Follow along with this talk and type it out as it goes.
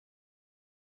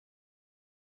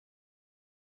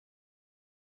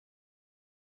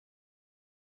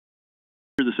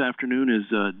Here this afternoon is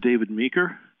David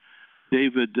Meeker.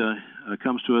 David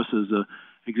comes to us as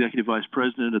Executive Vice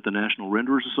President at the National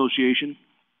Renderers Association,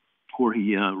 where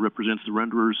he represents the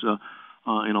renderers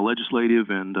in a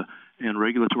legislative and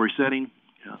regulatory setting.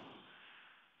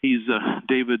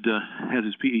 David has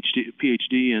his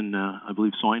PhD in, I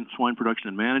believe, swine production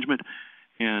and management,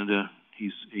 and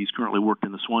he's currently worked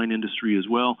in the swine industry as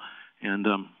well. And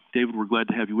David, we're glad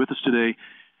to have you with us today.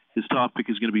 His topic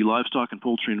is going to be Livestock and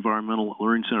Poultry Environmental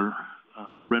Learning Center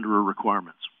renderer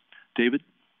requirements. David?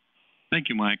 Thank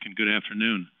you, Mike, and good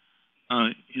afternoon.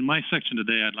 In my section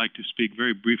today, I'd like to speak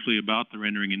very briefly about the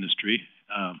rendering industry,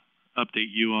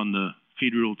 update you on the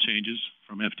feed rule changes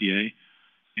from FDA,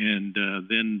 and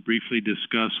then briefly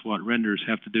discuss what renderers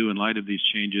have to do in light of these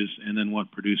changes, and then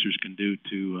what producers can do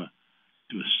to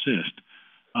assist.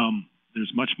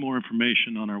 There's much more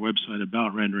information on our website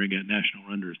about rendering at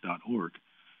nationalrenderers.org.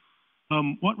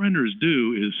 What renderers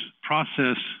do is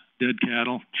process dead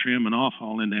cattle, trim, and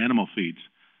offal into animal feeds.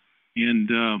 And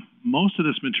most of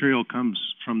this material comes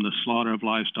from the slaughter of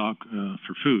livestock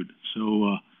for food.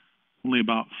 So only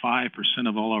about 5%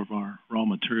 of all of our raw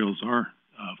materials are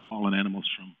fallen animals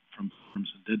from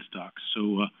farms and dead stock.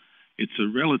 So it's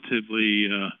a relatively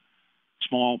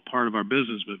small part of our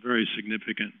business, but very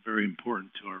significant, very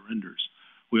important to our renderers.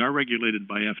 We are regulated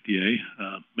by FDA,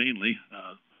 mainly.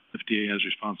 FDA has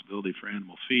responsibility for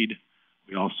animal feed.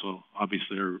 We also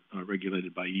obviously are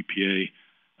regulated by EPA,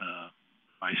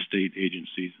 by state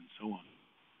agencies, and so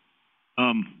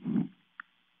on.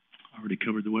 I already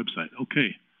covered the website.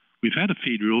 Okay, we've had a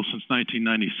feed rule since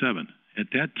 1997.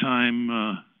 At that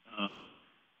time,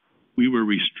 we were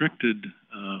restricted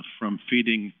from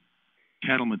feeding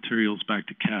cattle materials back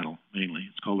to cattle, mainly.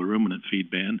 It's called a ruminant feed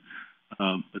ban.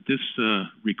 But this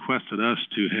requested us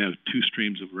to have two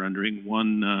streams of rendering,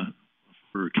 one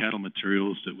for cattle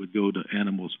materials that would go to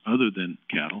animals other than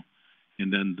cattle,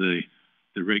 and then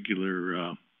the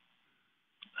regular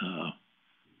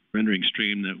rendering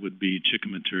stream that would be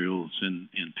chicken materials and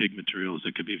pig materials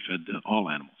that could be fed to all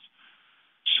animals.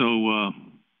 So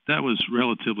that was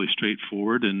relatively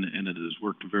straightforward, and it has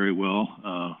worked very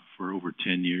well for over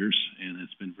 10 years, and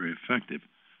it's been very effective.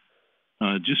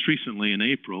 Just recently in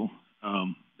April,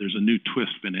 there's a new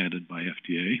twist been added by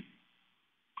FDA,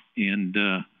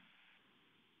 and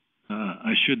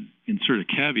I should insert a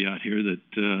caveat here that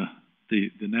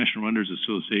the National Renderers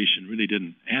Association really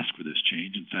didn't ask for this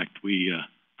change. In fact, we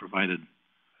provided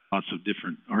lots of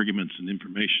different arguments and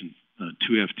information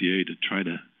to FDA to try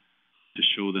to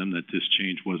show them that this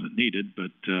change wasn't needed,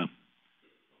 but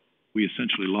we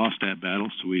essentially lost that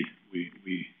battle, so we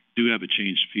do have a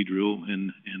changed feed rule,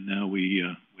 and now we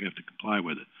have to comply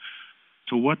with it.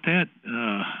 So what that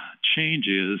change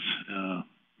is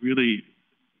really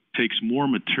takes more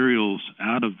materials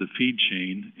out of the feed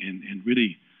chain and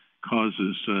really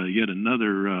causes yet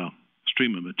another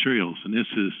stream of materials. And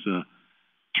this is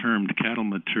termed cattle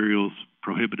materials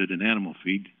prohibited in animal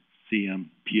feed,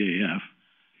 CMPAF.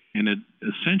 And it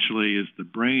essentially is the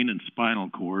brain and spinal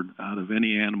cord out of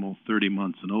any animal 30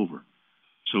 months and over.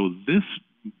 So this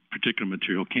particular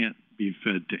material can't be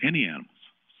fed to any animals.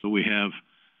 So we have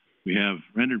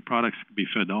rendered products that can be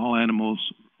fed to all animals,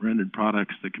 rendered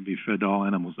products that can be fed to all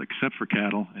animals except for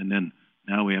cattle, and then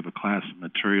now we have a class of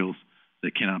materials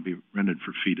that cannot be rendered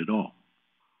for feed at all.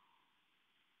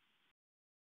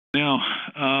 Now,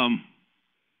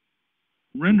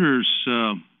 renderers,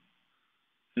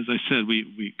 as I said,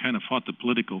 we kind of fought the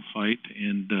political fight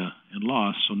and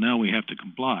lost, so now we have to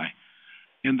comply.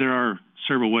 And there are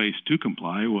several ways to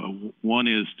comply. One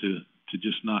is to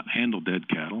just not handle dead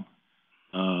cattle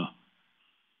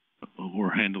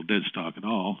or handle dead stock at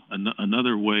all.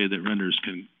 Another way that renderers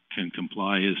can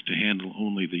comply is to handle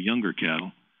only the younger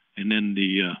cattle. And then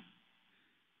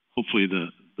hopefully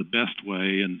the best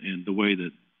way and the way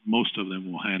that most of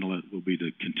them will handle it will be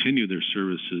to continue their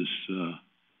services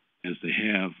as they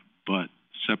have, but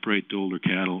separate the older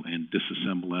cattle and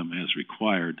disassemble them as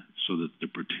required so that the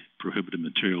prohibited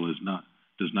material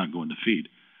does not go into feed.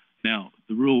 Now,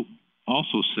 the rule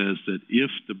also says that if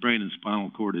the brain and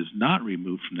spinal cord is not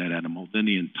removed from that animal, then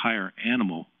the entire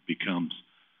animal becomes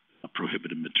a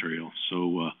prohibited material.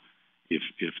 So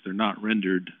if they're not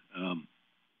rendered,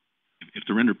 if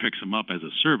the render picks them up as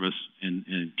a service and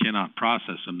cannot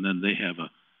process them, then they have a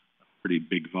pretty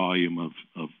big volume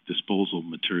of disposal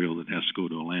material that has to go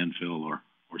to a landfill or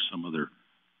some other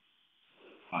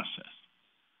process.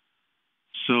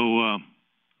 So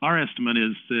our estimate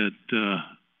is that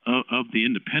of the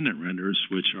independent renderers,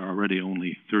 which are already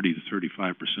only 30 to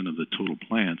 35% of the total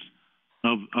plants,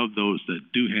 of those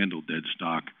that do handle dead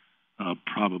stock,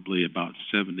 probably about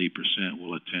 70%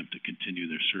 will attempt to continue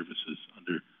their services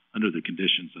under the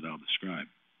conditions that I'll describe.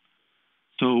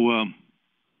 So,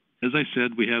 as I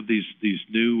said, we have these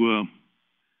new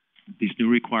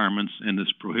requirements, and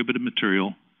this prohibited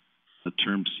material, the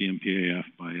term CMPAF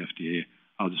by FDA,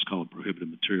 I'll just call it prohibited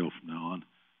material from now on.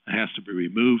 It has to be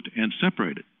removed and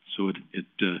separated. So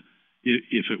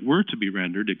if it were to be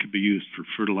rendered, it could be used for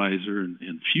fertilizer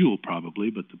and fuel probably,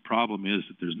 but the problem is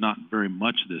that there's not very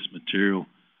much of this material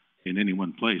in any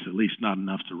one place, at least not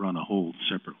enough to run a whole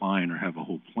separate line or have a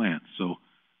whole plant. So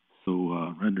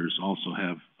renders also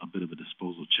have a bit of a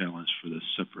disposal challenge for this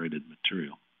separated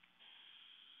material.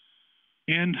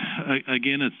 And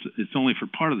again, it's only for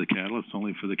part of the cattle. It's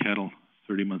only for the cattle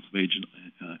 30 months of age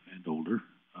and older.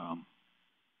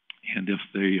 And if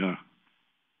they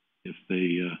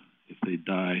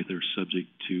die, they're subject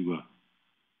to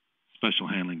special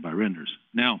handling by renders.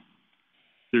 Now,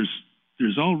 there's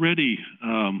already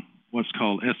what's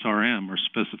called SRM, or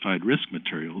specified risk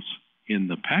materials, in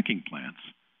the packing plants,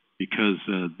 because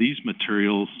these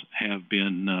materials have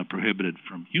been prohibited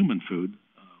from human food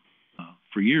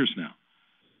for years now.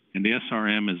 And the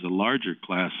SRM is a larger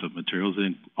class of materials.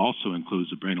 It also includes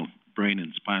the brain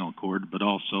and spinal cord, but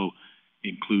also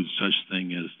includes such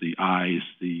thing as the eyes,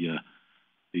 the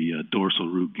dorsal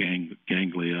root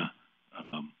ganglia,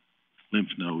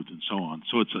 lymph nodes, and so on.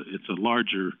 So it's a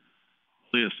larger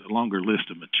list, a longer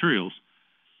list of materials.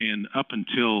 And up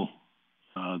until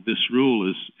this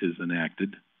rule is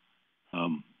enacted,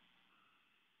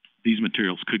 these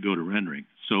materials could go to rendering.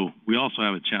 So we also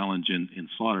have a challenge in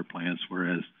slaughter plants,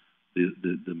 whereas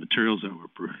the materials that were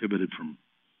prohibited from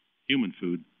human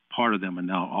food, part of them are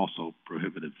now also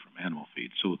prohibited from animal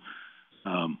feed. So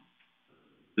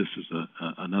this is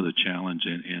another challenge,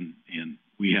 and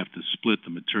we have to split the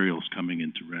materials coming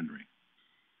into rendering.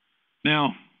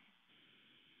 Now,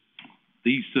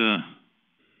 these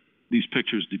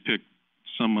pictures depict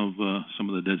some of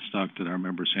the dead stock that our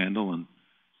members handle, and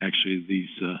actually these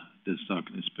dead stock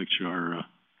in this picture are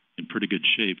in pretty good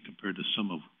shape compared to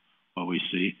some of what we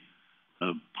see.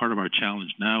 Part of our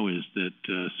challenge now is that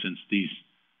since these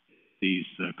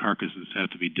carcasses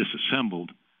have to be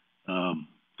disassembled,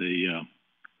 they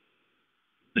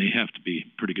have to be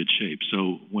in pretty good shape.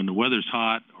 So when the weather's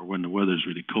hot or when the weather's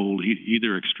really cold,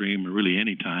 either extreme or really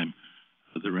any time,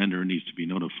 the renderer needs to be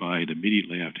notified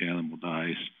immediately after the animal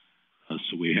dies,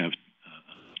 so we have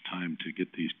time to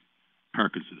get these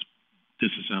carcasses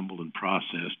disassembled and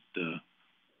processed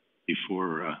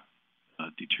before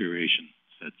deterioration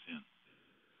sets in.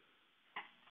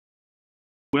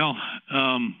 Well,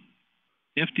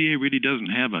 FDA really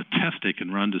doesn't have a test they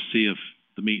can run to see if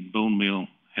the meat and bone meal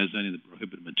has any of the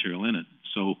prohibited material in it.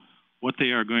 So what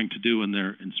they are going to do in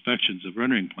their inspections of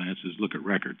rendering plants is look at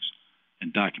records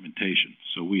and documentation.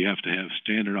 So we have to have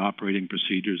standard operating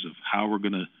procedures of how we're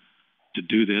going to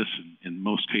do this. In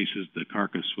most cases, the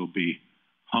carcass will be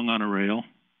hung on a rail,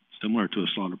 similar to a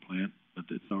slaughter plant, but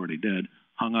it's already dead,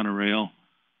 hung on a rail,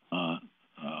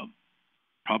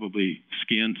 probably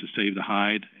skinned to save the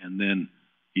hide, and then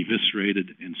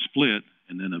eviscerated and split,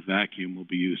 and then a vacuum will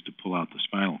be used to pull out the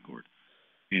spinal cord.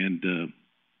 And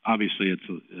obviously,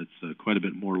 it's quite a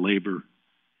bit more labor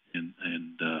and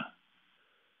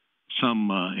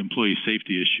some employee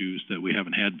safety issues that we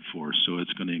haven't had before, so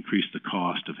it's going to increase the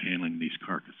cost of handling these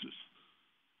carcasses.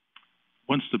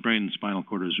 Once the brain and spinal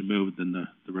cord is removed, then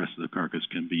the rest of the carcass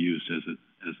can be used as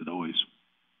it always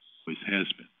has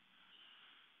been.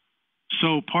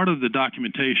 So part of the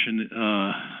documentation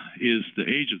is the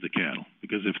age of the cattle,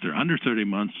 because if they're under 30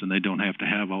 months, then they don't have to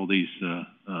have all these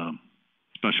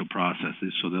special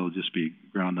processes, so they'll just be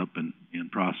ground up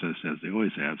and processed as they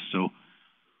always have. So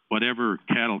whatever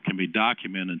cattle can be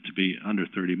documented to be under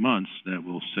 30 months, that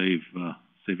will save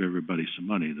everybody some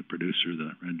money, the producer,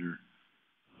 the renderer,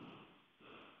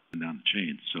 and down the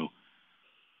chain. So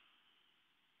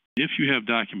if you have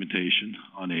documentation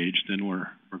on age, then we're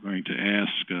going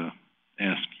to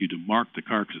ask you to mark the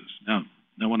carcasses. Now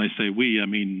when I say we, I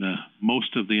mean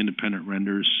most of the independent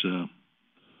renders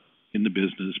in the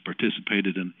business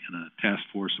participated in a task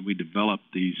force, and we developed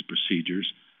these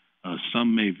procedures.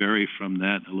 Some may vary from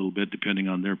that a little bit depending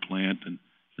on their plant, and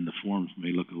the forms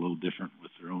may look a little different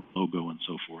with their own logo and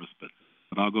so forth. But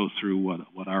I'll go through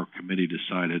what our committee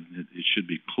decided. It should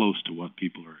be close to what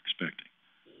people are expecting.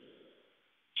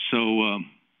 So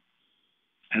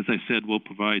as I said, we'll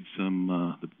provide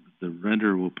some, the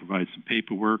renderer will provide some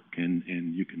paperwork, and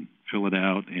you can fill it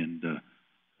out and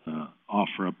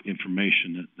offer up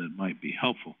information that might be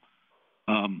helpful.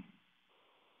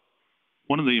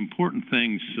 One of the important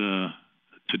things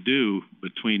to do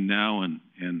between now and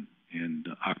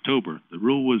October. The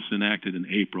rule was enacted in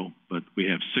April, but we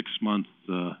have 6 months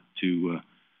to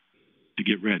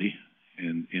get ready,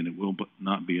 and it will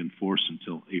not be enforced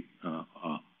until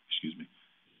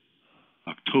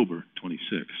October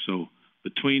 26th. So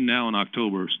between now and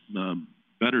October,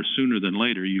 better sooner than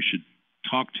later, you should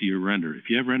talk to your render. If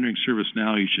you have rendering service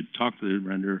now, you should talk to the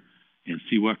render and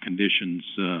see what conditions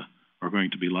are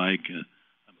going to be like.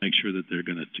 Make sure that they're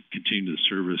going to continue the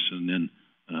service, and then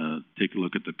take a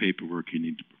look at the paperwork you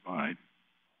need to provide.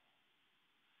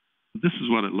 This is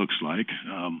what it looks like.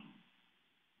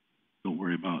 Don't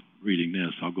worry about reading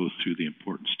this. I'll go through the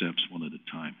important steps one at a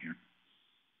time here.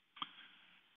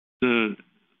 The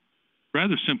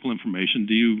rather simple information: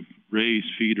 do you raise,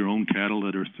 feed, or own cattle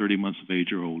that are 30 months of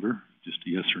age or older? Just a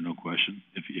yes or no question.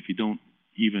 If you don't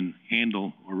even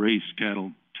handle or raise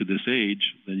cattle to this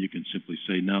age, then you can simply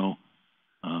say no,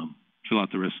 fill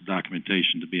out the rest of the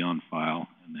documentation to be on file,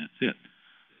 and that's it.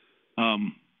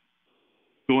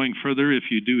 Going further,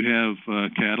 if you do have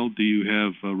cattle, do you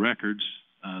have records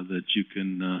that you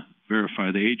can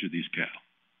verify the age of these cattle?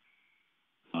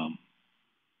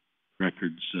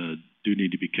 Records do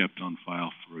need to be kept on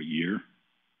file for a year.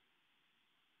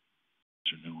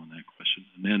 Yes or no on that question.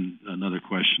 And then another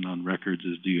question on records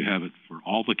is, do you have it for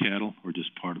all the cattle or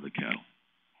just part of the cattle?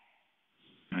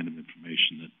 Kind of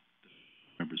information that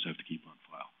members have to keep on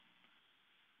file.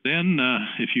 Then,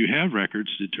 if you have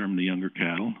records to determine the younger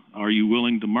cattle, are you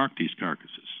willing to mark these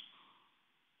carcasses?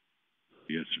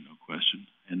 Yes or no question.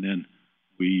 And then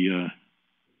we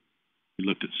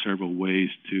looked at several ways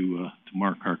to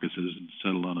mark carcasses and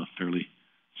settled on a fairly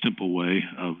simple way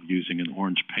of using an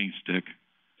orange paint stick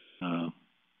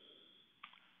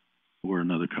or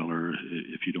another color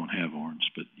if you don't have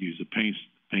orange, but use a paint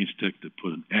stick to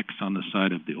put an X on the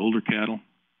side of the older cattle,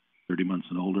 30 months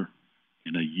and older,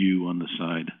 and a U on the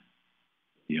side of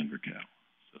the younger cattle.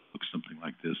 So it looks something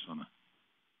like this on a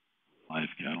live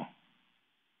cattle.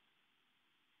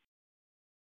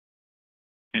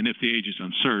 And if the age is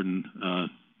uncertain,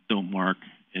 don't mark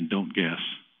and don't guess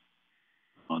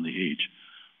on the age.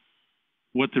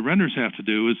 What the renders have to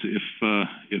do is, if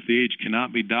the age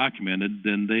cannot be documented,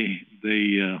 then they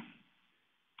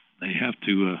have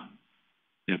to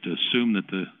assume that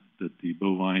the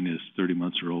bovine is 30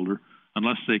 months or older,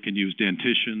 unless they can use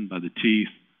dentition by the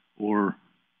teeth, or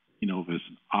if it's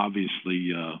an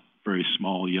obviously very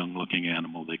small, young-looking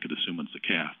animal, they could assume it's a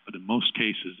calf. But in most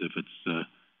cases, if it's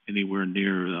anywhere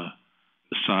near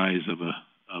the size of a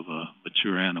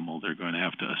mature animal, they're going to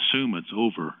have to assume it's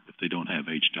over if they don't have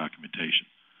age documentation.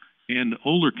 And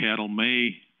older cattle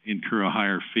may incur a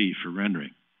higher fee for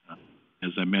rendering.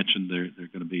 As I mentioned, there are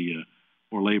going to be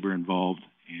more labor involved,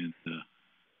 and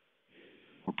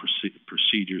more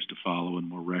procedures to follow, and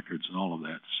more records and all of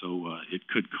that. So it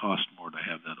could cost more to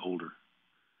have that older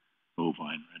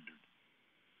bovine rendered.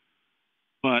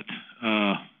 But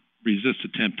resist the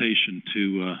temptation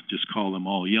to just call them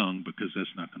all young, because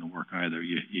that's not going to work either.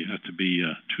 You have to be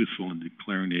truthful in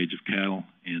declaring the age of cattle,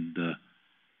 and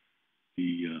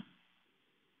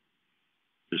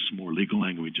there's some more legal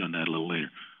language on that a little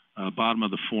later. Bottom of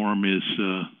the form is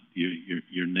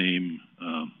your name,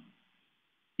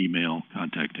 email,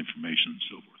 contact information, and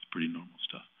so forth. Pretty normal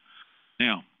stuff.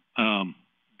 Now,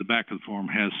 the back of the form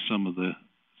has some of the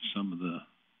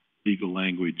legal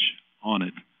language on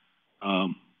it.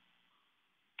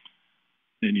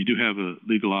 And you do have a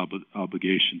legal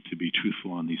obligation to be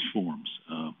truthful on these forms.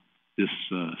 This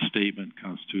statement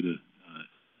constitutes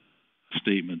a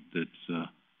statement that's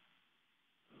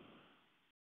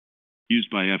used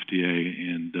by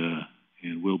FDA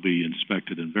and will be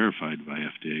inspected and verified by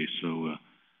FDA. So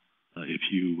if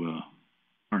you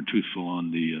aren't truthful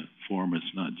on the form,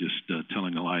 it's not just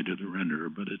telling a lie to the renderer,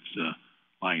 but it's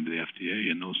lying to the FDA,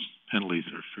 and those penalties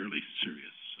are fairly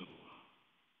serious. So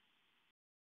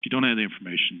if you don't have the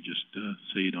information, just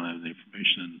say you don't have the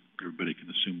information, and everybody can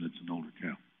assume that's an older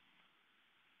cow.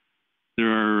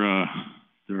 There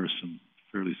are some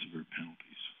fairly severe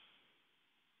penalties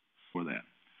for that.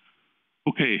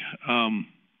 Okay,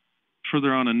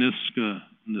 further on in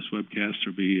this webcast,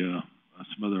 there'll be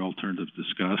some other alternatives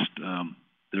discussed.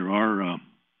 There are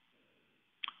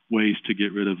ways to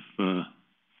get rid of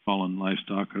fallen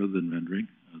livestock other than rendering.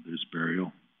 There's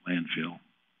burial, landfill,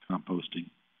 composting,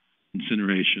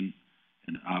 incineration,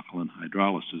 and alkaline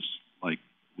hydrolysis,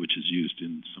 which is used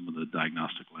in some of the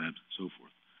diagnostic labs and so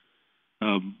forth.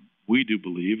 We do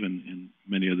believe, and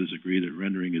many others agree, that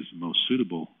rendering is the most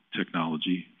suitable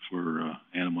technology for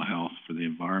animal health, for the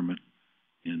environment,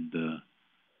 and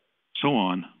so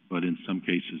on. But in some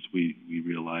cases, we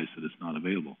realize that it's not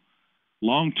available.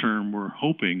 Long term, we're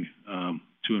hoping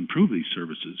to improve these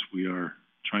services. We are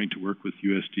trying to work with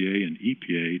USDA and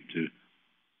EPA to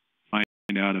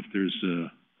find out if there's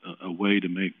a way to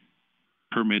make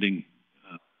permitting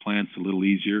plants a little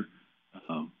easier,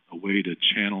 a way to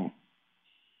channel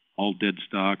all dead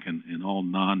stock and all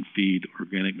non-feed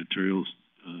organic materials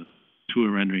to a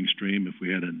rendering stream. If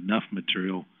we had enough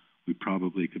material, we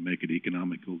probably could make it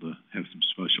economical to have some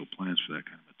special plans for that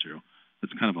kind of material.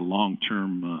 That's kind of a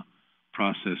long-term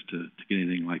process to get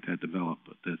anything like that developed,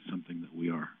 but that's something that we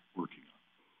are working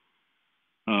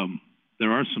on.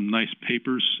 There are some nice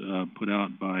papers put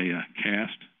out by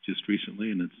CAST just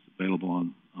recently, and it's available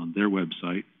on their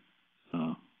website.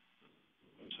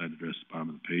 Website address at the bottom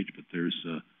of the page, but there's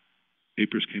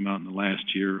papers came out in the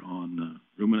last year on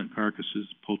ruminant carcasses,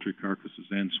 poultry carcasses,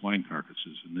 and swine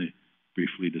carcasses, and they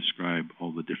briefly describe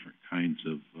all the different kinds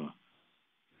of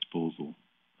disposal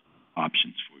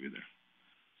options for you there.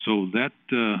 So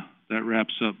that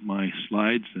wraps up my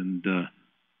slides, and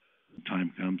when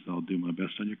time comes, I'll do my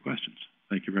best on your questions.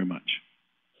 Thank you very much.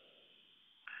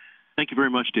 Thank you very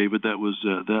much, David. That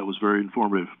was very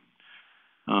informative.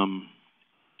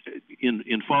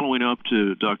 In following up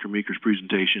to Dr. Meeker's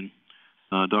presentation,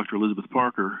 Dr. Elizabeth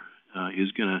Parker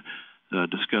is going to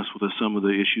discuss with us some of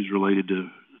the issues related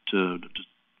to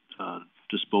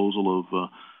disposal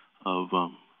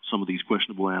of some of these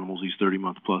questionable animals, these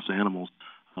 30-month-plus animals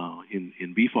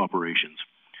in beef operations.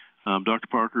 Dr.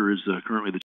 Parker is currently the